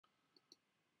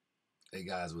Hey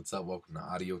guys, what's up? Welcome to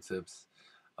Audio Tips.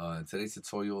 In today's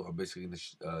tutorial, I'm basically going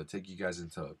to take you guys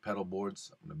into pedal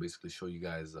boards. I'm going to basically show you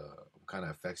guys what kind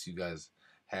of effects you guys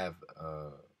have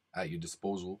at your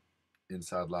disposal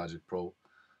inside Logic Pro.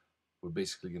 We're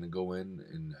basically going to go in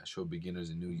and show beginners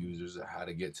and new users how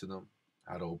to get to them,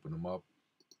 how to open them up,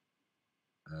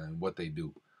 and what they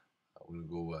do. We're going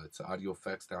to go to audio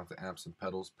effects, down to amps and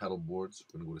pedals, pedal boards.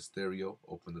 We're going to go to stereo,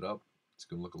 open it up. It's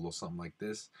going to look a little something like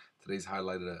this. Today's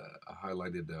highlighted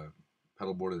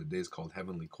pedal board of the day is called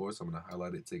Heavenly Chorus. I'm going to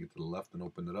highlight it, take it to the left, and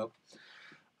open it up.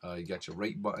 You got your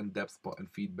rate button, depth button,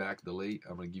 feedback, delay.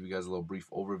 I'm going to give you guys a little brief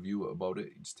overview about it.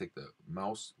 You just take the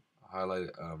mouse, highlight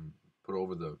it, put it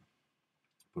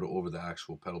over the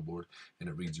actual pedal board, and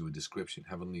it reads you a description.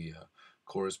 Heavenly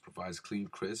Chorus provides clean,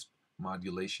 crisp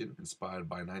modulation inspired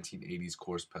by 1980s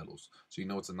chorus pedals. So you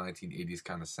know it's a 1980s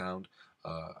kind of sound.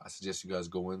 I suggest you guys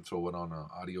go in, throw it on an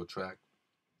audio track.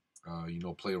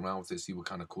 Play around with it, see what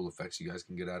kind of cool effects you guys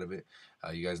can get out of it.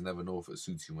 You guys never know if it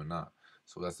suits you or not.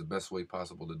 So that's the best way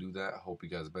possible to do that. I hope you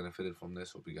guys benefited from this.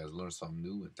 Hope you guys learned something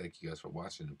new, and thank you guys for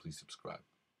watching, and please subscribe.